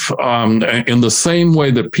as if in the same way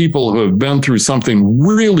that people who have been through something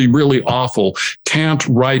really, really awful can't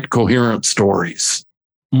write coherent stories.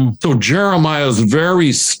 So Jeremiah's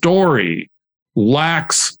very story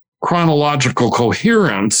lacks chronological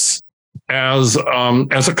coherence as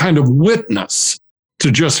a kind of witness to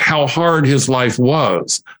just how hard his life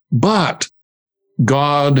was. But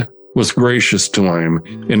God was gracious to him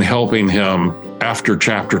in helping him after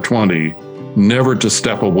chapter 20, never to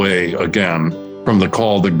step away again from the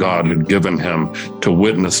call that God had given him to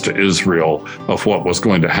witness to Israel of what was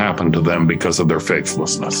going to happen to them because of their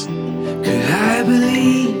faithlessness. Could I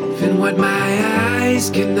believe in what my eyes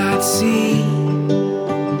cannot see?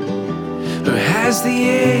 Or has the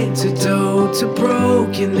antidote to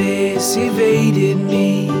brokenness evaded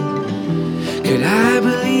me? Could I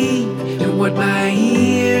believe in what my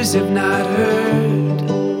ears have not heard?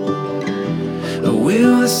 Or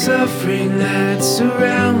will the suffering that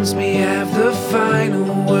surrounds me have the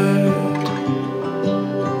final word?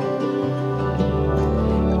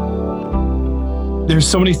 There's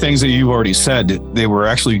so many things that you've already said. They were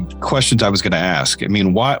actually questions I was going to ask. I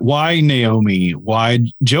mean, why Naomi? Why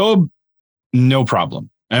Job? No problem.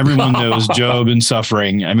 Everyone knows Job and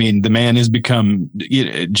suffering. I mean, the man has become,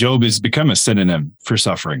 Job has become a synonym for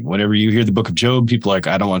suffering. Whenever you hear the book of Job, people are like,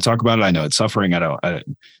 I don't want to talk about it. I know it's suffering.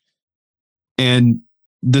 And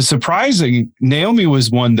the surprising, Naomi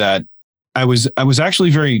was one that I was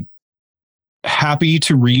actually very happy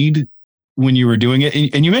to read when you were doing it.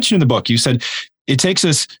 And you mentioned in the book, you said it takes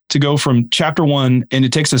us to go from chapter 1 and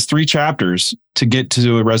it takes us 3 chapters to get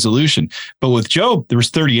to a resolution. But with Job, there was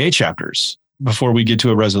 38 chapters before we get to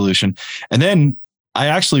a resolution. And then I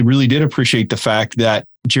actually really did appreciate the fact that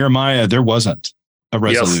Jeremiah, there wasn't a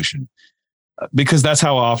resolution. Yes. Because that's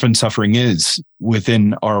how often suffering is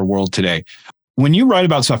within our world today. When you write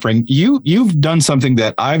about suffering, you've done something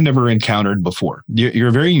that I've never encountered before. You're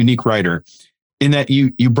a very unique writer in that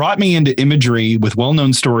you brought me into imagery with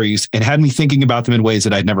well-known stories and had me thinking about them in ways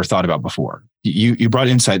that I'd never thought about before. You brought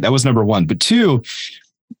insight. That was number 1. But 2,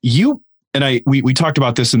 we talked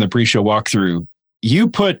about this in the pre-show walkthrough. You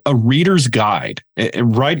put a reader's guide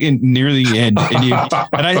right in near the end, and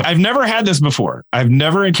I've never had this before. I've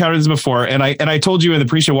never encountered this before, and I told you in the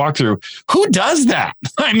pre-show walkthrough, who does that?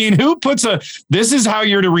 I mean, who puts this is how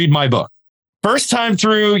you're to read my book. First time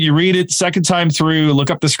through, you read it. Second time through,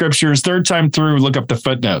 look up the scriptures. Third time through, look up the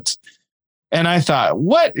footnotes. And I thought,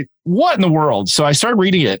 what in the world? So I started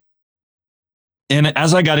reading it. And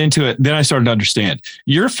as I got into it, then I started to understand.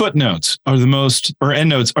 Your footnotes are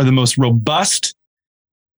endnotes are the most robust,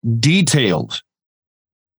 detailed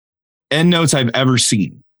endnotes I've ever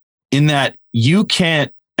seen. In that you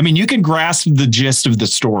can grasp the gist of the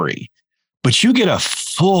story, but you get a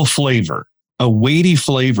full flavor, a weighty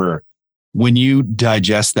flavor when you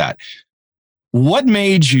digest that. What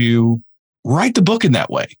made you write the book in that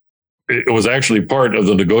way? It was actually part of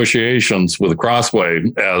the negotiations with Crossway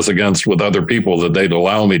as against with other people that they'd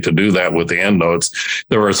allow me to do that with the endnotes.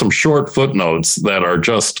 There are some short footnotes that are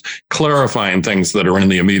just clarifying things that are in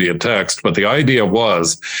the immediate text. But the idea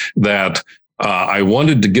was that I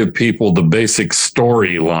wanted to give people the basic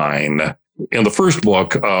storyline in the first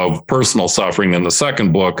book of personal suffering, in the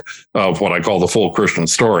second book of what I call the full Christian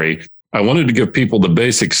story. I wanted to give people the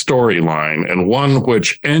basic storyline, and one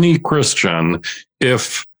which any Christian,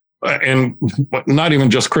 and not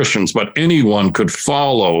even just Christians, but anyone could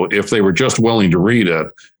follow if they were just willing to read it.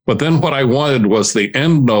 But then what I wanted was the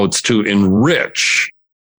endnotes to enrich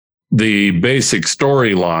the basic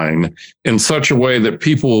storyline in such a way that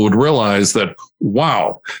people would realize that,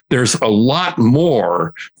 wow, there's a lot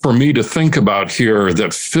more for me to think about here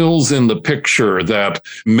that fills in the picture, that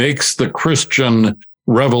makes the Christian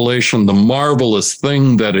revelation the marvelous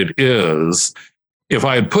thing that it is. If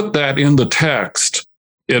I had put that in the text,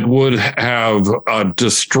 it would have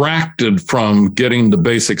distracted from getting the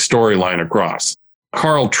basic storyline across.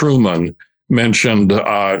 Carl Trueman mentioned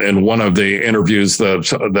in one of the interviews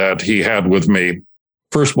that he had with me,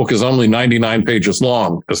 first book is only 99 pages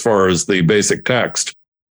long as far as the basic text.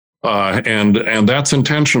 And that's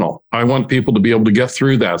intentional. I want people to be able to get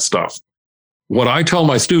through that stuff. What I tell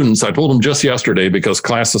my students, I told them just yesterday because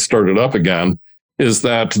classes started up again, is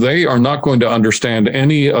that they are not going to understand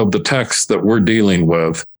any of the texts that we're dealing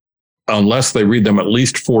with unless they read them at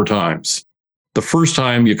least 4 times. The first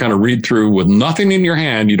time you kind of read through with nothing in your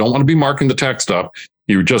hand, you don't want to be marking the text up.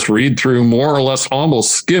 You just read through more or less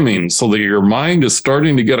almost skimming so that your mind is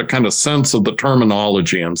starting to get a kind of sense of the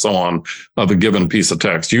terminology and so on of a given piece of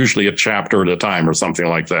text, usually a chapter at a time or something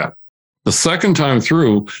like that. The second time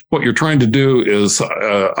through, what you're trying to do is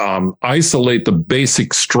isolate the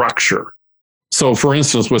basic structure. So, for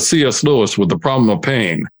instance, with C.S. Lewis, with The Problem of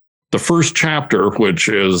Pain, the first chapter, which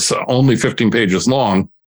is only 15 pages long,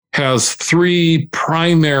 has 3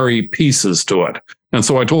 primary pieces to it. And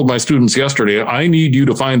so I told my students yesterday, I need you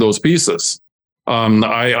to find those pieces.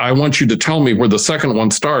 I want you to tell me where the second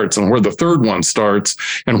one starts and where the third one starts.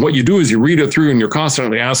 And what you do is you read it through and you're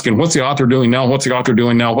constantly asking, what's the author doing now? What's the author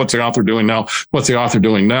doing now? What's the author doing now? What's the author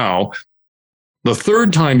doing now? The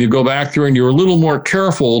third time you go back through and you're a little more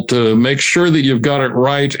careful to make sure that you've got it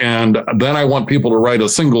right. And then I want people to write a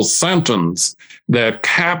single sentence that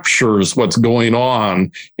captures what's going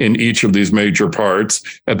on in each of these major parts.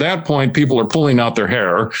 At that point, people are pulling out their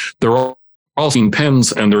hair. They're all seeing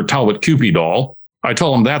pens and their Talbot Cupid doll. I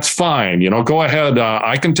tell them that's fine. Go ahead.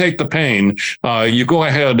 I can take the pain. You go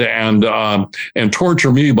ahead and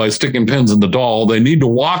torture me by sticking pins in the doll. They need to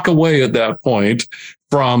walk away at that point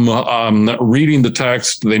from reading the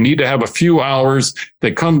text. They need to have a few hours.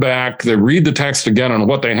 They come back, they read the text again on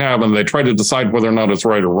what they have, and they try to decide whether or not it's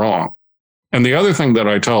right or wrong. And the other thing that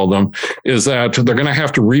I tell them is that they're going to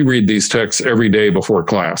have to reread these texts every day before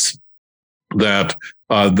class, that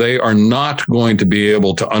they are not going to be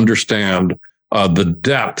able to understand the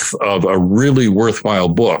depth of a really worthwhile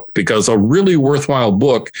book, because a really worthwhile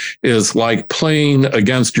book is like playing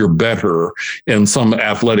against your better in some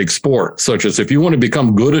athletic sport, such as if you want to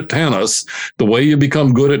become good at tennis, the way you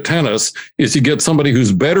become good at tennis is you get somebody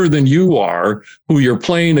who's better than you are, who you're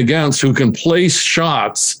playing against, who can place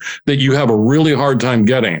shots that you have a really hard time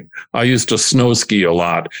getting. I used to snow ski a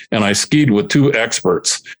lot, and I skied with 2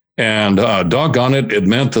 experts. And doggone it, it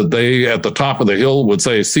meant that they at the top of the hill would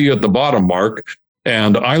say, see you at the bottom, Mark.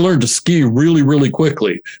 And I learned to ski really, really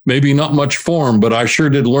quickly. Maybe not much form, but I sure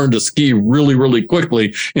did learn to ski really, really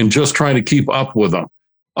quickly in just trying to keep up with them.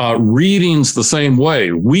 Reading's the same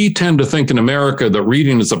way. We tend to think in America that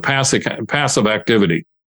reading is a passive activity,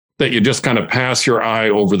 that you just kind of pass your eye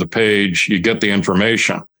over the page, you get the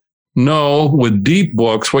information. No, with deep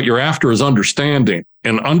books, what you're after is understanding.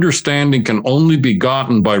 And understanding can only be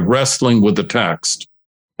gotten by wrestling with the text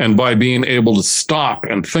and by being able to stop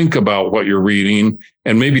and think about what you're reading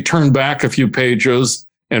and maybe turn back a few pages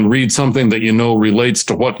and read something that you know relates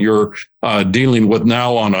to what you're dealing with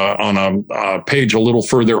now on a page a little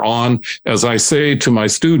further on. As I say to my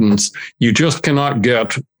students, you just cannot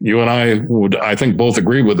get, you and I would, I think, both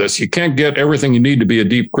agree with this, you can't get everything you need to be a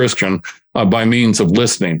deep Christian by means of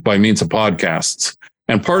listening, by means of podcasts.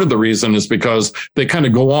 And part of the reason is because they kind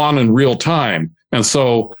of go on in real time. And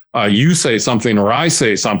so you say something or I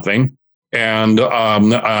say something, and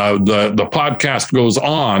the podcast goes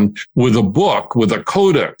on with a book, with a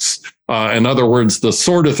codex, In other words, the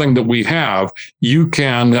sort of thing that we have, you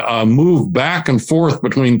can move back and forth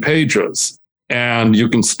between pages, and you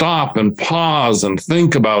can stop and pause and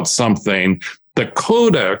think about something. The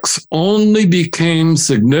Codex only became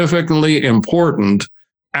significantly important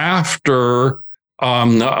after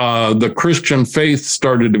the Christian faith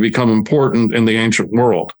started to become important in the ancient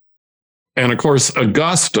world. And of course,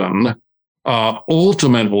 Augustine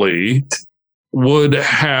ultimately would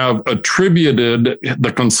have attributed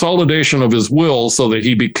the consolidation of his will so that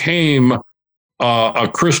he became a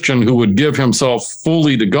Christian who would give himself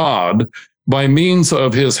fully to God by means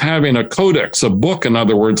of his having a codex, a book, in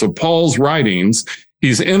other words, of Paul's writings.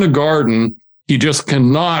 He's in a garden. He just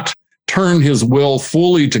cannot turn his will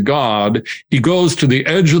fully to God. He goes to the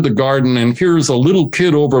edge of the garden and hears a little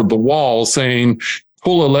kid over the wall saying,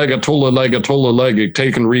 tolle lege, tolle lege, tolle lege,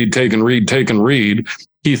 take and read, take and read, take and read.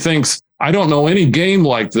 He thinks, I don't know any game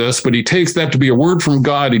like this, but he takes that to be a word from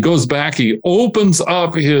God. He goes back, he opens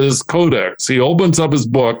up his codex, he opens up his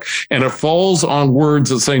book, and it falls on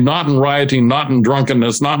words that say, not in rioting, not in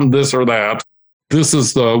drunkenness, not in this or that. This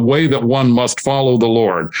is the way that one must follow the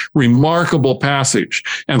Lord. Remarkable passage.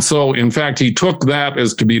 And so, in fact, he took that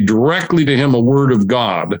as to be directly to him a word of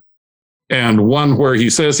God, and one where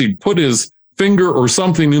he says he'd put his finger or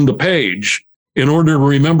something in the page in order to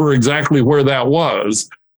remember exactly where that was.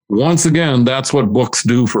 Once again, that's what books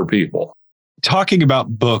do for people. Talking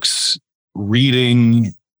about books,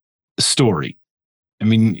 reading story. I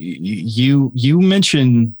mean, you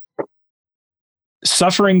mentioned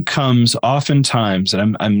suffering comes oftentimes,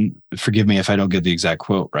 and I'm forgive me if I don't get the exact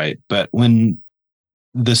quote right, but when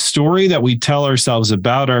the story that we tell ourselves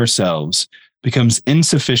about ourselves becomes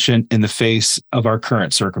insufficient in the face of our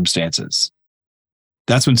current circumstances,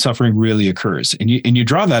 that's when suffering really occurs. And you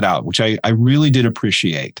draw that out, which I really did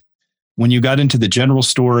appreciate. When you got into the general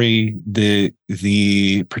story, the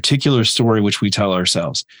particular story which we tell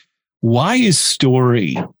ourselves, why is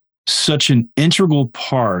story such an integral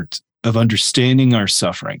part of understanding our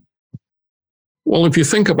suffering? Well, if you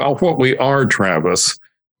think about what we are, Travis,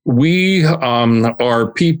 we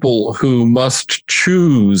are people who must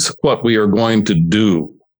choose what we are going to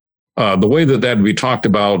do. The way that we talked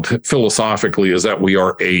about philosophically is that we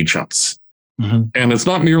are agents. Mm-hmm. And it's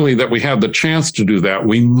not merely that we have the chance to do that,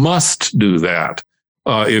 we must do that.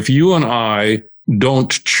 If you and I don't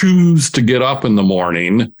choose to get up in the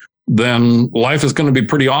morning, then life is going to be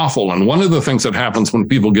pretty awful. And one of the things that happens when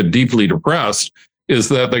people get deeply depressed is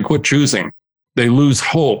that they quit choosing. They lose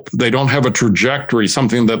hope. They don't have a trajectory,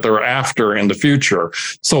 something that they're after in the future.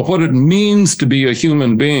 So what it means to be a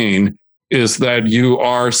human being is that you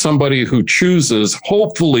are somebody who chooses,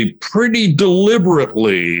 hopefully pretty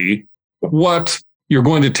deliberately, what you're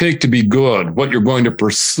going to take to be good, what you're going to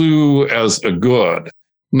pursue as a good.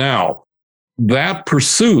 Now, that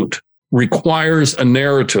pursuit requires a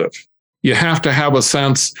narrative. You have to have a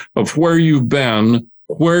sense of where you've been,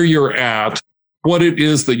 where you're at, what it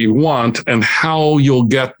is that you want, and how you'll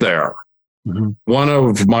get there. Mm-hmm. One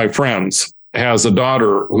of my friends has a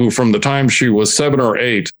daughter who, from the time she was 7 or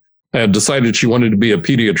 8, had decided she wanted to be a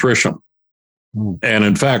pediatrician. And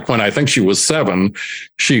in fact, when I think she was 7,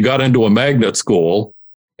 she got into a magnet school,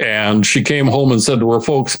 and she came home and said to her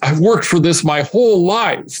folks, I've worked for this my whole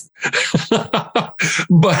life.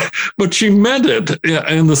 but she meant it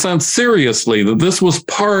in the sense seriously, that this was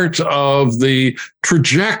part of the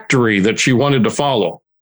trajectory that she wanted to follow.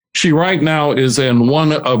 She right now is in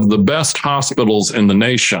one of the best hospitals in the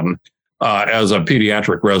nation as a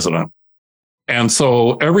pediatric resident. And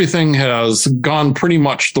so everything has gone pretty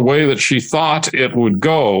much the way that she thought it would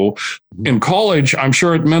go. In college, I'm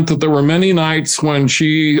sure it meant that there were many nights when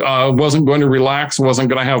she wasn't going to relax, wasn't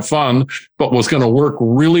going to have fun, but was going to work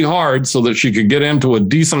really hard so that she could get into a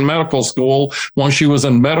decent medical school. Once she was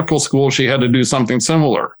in medical school, she had to do something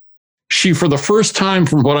similar. She, for the first time,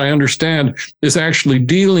 from what I understand, is actually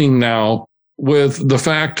dealing now with the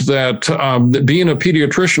fact that being a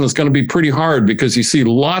pediatrician is going to be pretty hard, because you see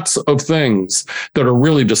lots of things that are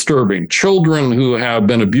really disturbing. Children who have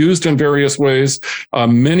been abused in various ways.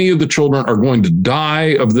 Many of the children are going to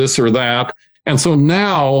die of this or that. And so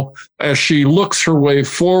now, as she looks her way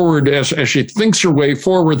forward, as she thinks her way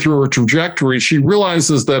forward through her trajectory, she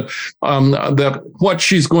realizes that that what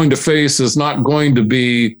she's going to face is not going to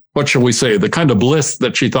be, what shall we say, the kind of bliss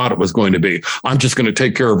that she thought it was going to be. I'm just going to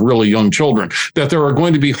take care of really young children. That there are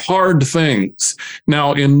going to be hard things.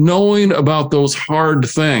 Now, in knowing about those hard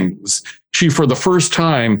things, she, for the first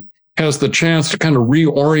time, has the chance to kind of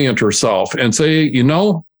reorient herself and say, you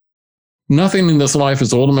know, nothing in this life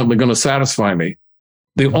is ultimately going to satisfy me.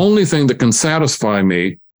 The only thing that can satisfy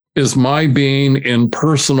me is my being in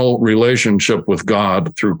personal relationship with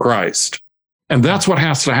God through Christ. And that's what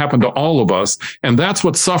has to happen to all of us. And that's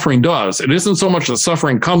what suffering does. It isn't so much that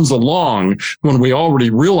suffering comes along when we already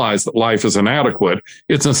realize that life is inadequate.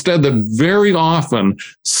 It's instead that very often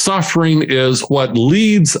suffering is what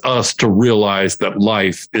leads us to realize that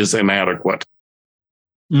life is inadequate.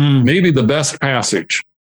 Maybe the best passage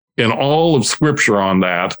in all of Scripture on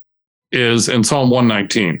that is in Psalm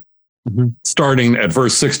 119, starting at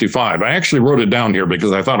verse 65. I actually wrote it down here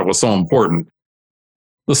because I thought it was so important.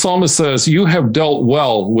 The psalmist says, "You have dealt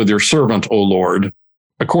well with your servant, O Lord,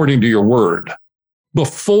 according to your word.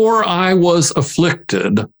 Before I was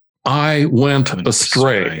afflicted, I went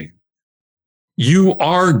astray. You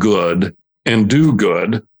are good and do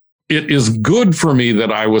good. It is good for me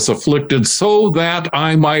that I was afflicted so that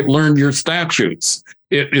I might learn your statutes.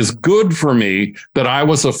 It is good for me that I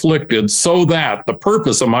was afflicted so that," the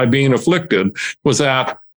purpose of my being afflicted was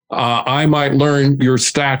that I might learn your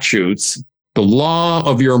statutes. The law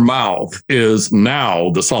of your mouth is now,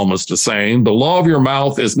 the psalmist is saying, the law of your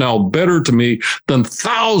mouth is now better to me than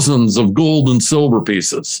thousands of gold and silver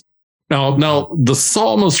pieces. Now, the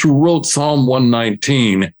psalmist who wrote Psalm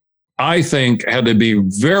 119, I think, had to be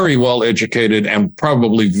very well educated and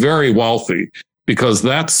probably very wealthy, because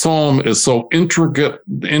that psalm is so intricately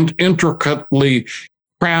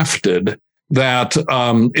crafted that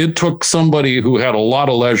it took somebody who had a lot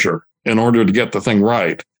of leisure in order to get the thing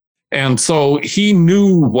right. And so he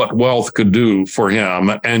knew what wealth could do for him,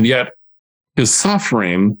 and yet his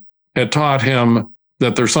suffering had taught him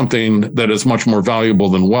that there's something that is much more valuable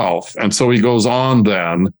than wealth. And so he goes on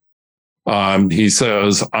then, he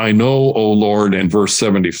says, "I know, O Lord," in verse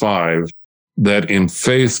 75, "that in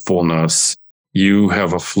faithfulness you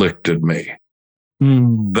have afflicted me."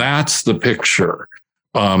 That's the picture.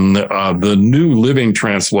 The New Living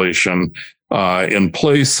Translation, in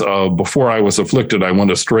place of "before I was afflicted, I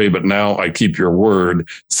went astray, but now I keep your word,"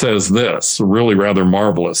 says this, really rather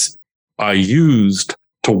marvelous. "I used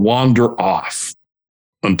to wander off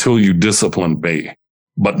until you disciplined me,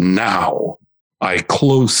 but now I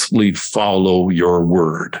closely follow your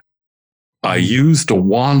word." I used to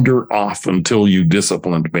wander off until you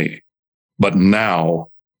disciplined me, but now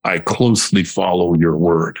I closely follow your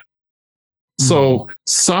word. So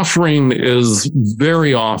suffering is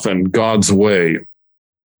very often God's way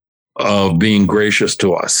of being gracious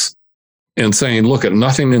to us and saying, look, at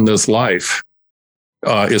nothing in this life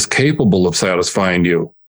is capable of satisfying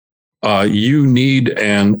you. You need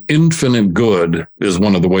an infinite good, is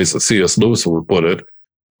one of the ways that C.S. Lewis would put it.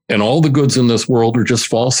 And all the goods in this world are just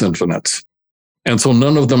false infinites. And so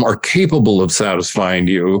none of them are capable of satisfying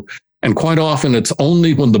you. And quite often, it's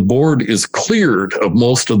only when the board is cleared of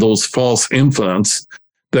most of those false infinites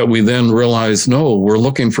that we then realize, no, we're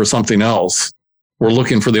looking for something else. We're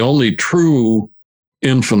looking for the only true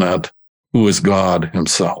infinite, who is God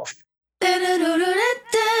himself.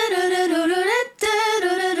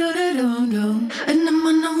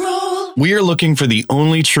 We are looking for the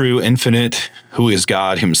only true infinite, who is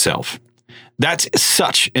God himself. That's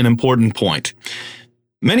such an important point.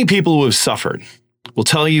 Many people who have suffered will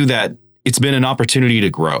tell you that it's been an opportunity to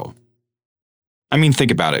grow. I mean,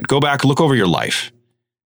 think about it. Go back, look over your life.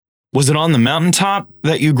 Was it on the mountaintop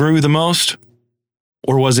that you grew the most?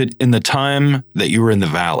 Or was it in the time that you were in the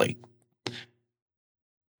valley?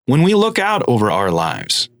 When we look out over our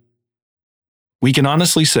lives, we can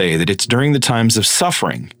honestly say that it's during the times of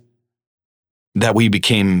suffering that we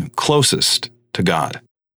became closest to God.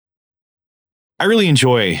 I really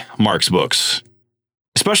enjoy Mark's books,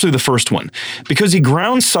 especially the first one, because he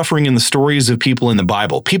grounds suffering in the stories of people in the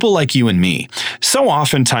Bible, people like you and me. So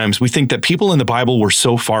oftentimes we think that people in the Bible were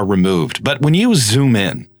so far removed, but when you zoom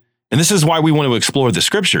in, and this is why we want to explore the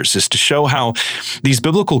scriptures, is to show how these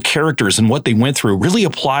biblical characters and what they went through really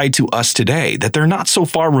apply to us today, that they're not so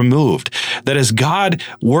far removed, that as God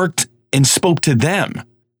worked and spoke to them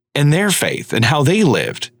and their faith and how they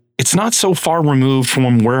lived, it's not so far removed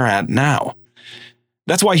from where we're at now.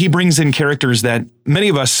 That's why he brings in characters that many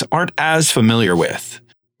of us aren't as familiar with.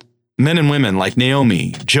 Men and women like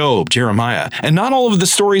Naomi, Job, Jeremiah, and not all of the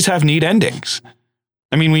stories have neat endings.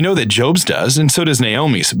 I mean, we know that Job's does, and so does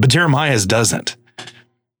Naomi's, but Jeremiah's doesn't.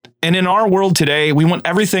 And in our world today, we want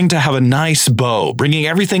everything to have a nice bow, bringing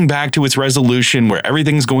everything back to its resolution where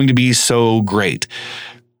everything's going to be so great.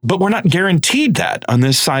 But we're not guaranteed that on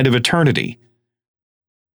this side of eternity.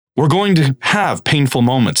 We're going to have painful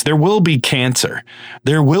moments. There will be cancer.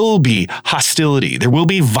 There will be hostility. There will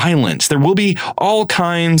be violence. There will be all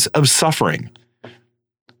kinds of suffering.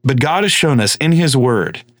 But God has shown us in his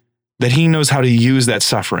word that he knows how to use that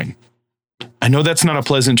suffering. I know that's not a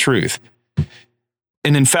pleasant truth,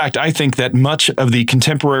 And in fact, I think that much of the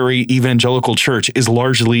contemporary evangelical church is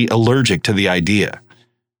largely allergic to the idea.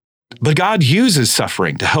 But God uses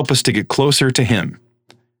suffering to help us to get closer to Him.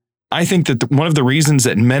 I think that one of the reasons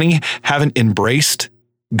that many haven't embraced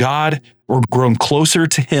God or grown closer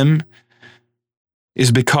to Him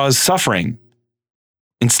is because suffering,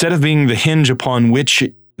 instead of being the hinge upon which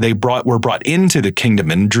they were brought into the kingdom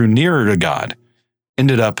and drew nearer to God,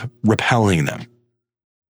 ended up repelling them.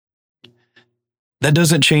 That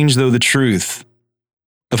doesn't change, though, the truth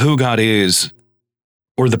of who God is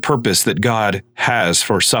or the purpose that God has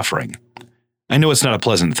for suffering. I know it's not a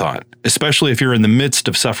pleasant thought, especially if you're in the midst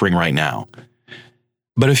of suffering right now.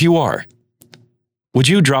 But if you are, would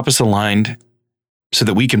you drop us a line so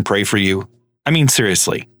that we can pray for you? I mean,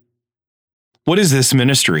 seriously, what is this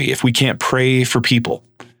ministry if we can't pray for people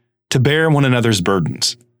to bear one another's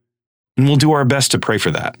burdens? And we'll do our best to pray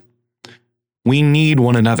for that. We need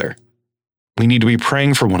one another. We need to be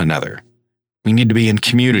praying for one another. We need to be in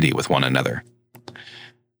community with one another.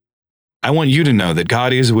 I want you to know that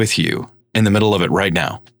God is with you in the middle of it right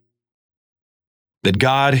now. That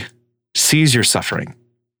God sees your suffering.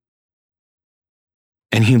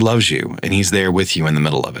 And He loves you, and He's there with you in the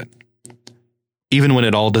middle of it. Even when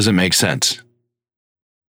it all doesn't make sense.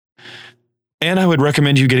 And I would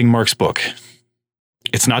recommend you getting Mark's book.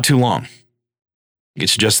 It's not too long.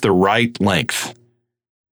 It's just the right length.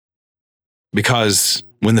 Because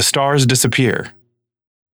when the stars disappear,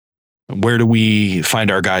 where do we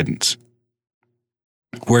find our guidance?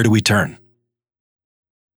 Where do we turn?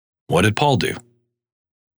 What did Paul do?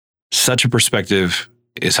 Such a perspective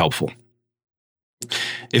is helpful.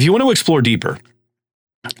 If you want to explore deeper,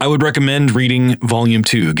 I would recommend reading Volume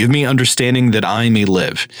 2, Give Me Understanding That I May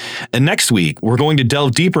Live. And next week, we're going to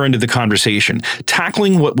delve deeper into the conversation,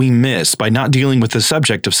 tackling what we miss by not dealing with the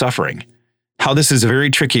subject of suffering, how this is a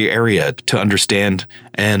very tricky area to understand,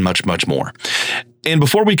 and much, much more. And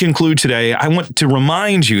before we conclude today, I want to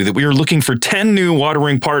remind you that we are looking for 10 new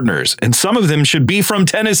watering partners, and some of them should be from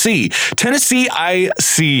Tennessee. Tennessee, I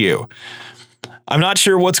see you. I'm not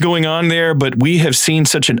sure what's going on there, but we have seen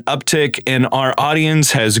such an uptick and our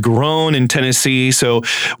audience has grown in Tennessee. So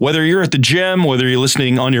whether you're at the gym, whether you're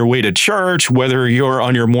listening on your way to church, whether you're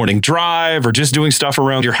on your morning drive or just doing stuff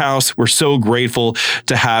around your house, we're so grateful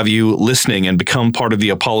to have you listening and become part of the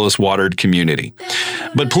Apollos Watered community.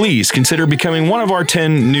 But please consider becoming one of our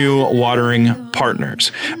 10 new watering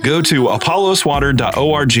partners. Go to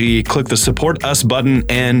apolloswatered.org, click the Support Us button,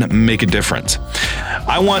 and make a difference.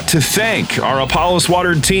 I want to thank our Apollos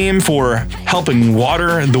Watered team for helping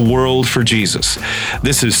water the world for Jesus.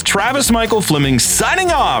 This is Travis Michael Fleming signing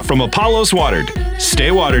off from Apollos Watered. Stay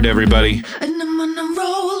watered, everybody.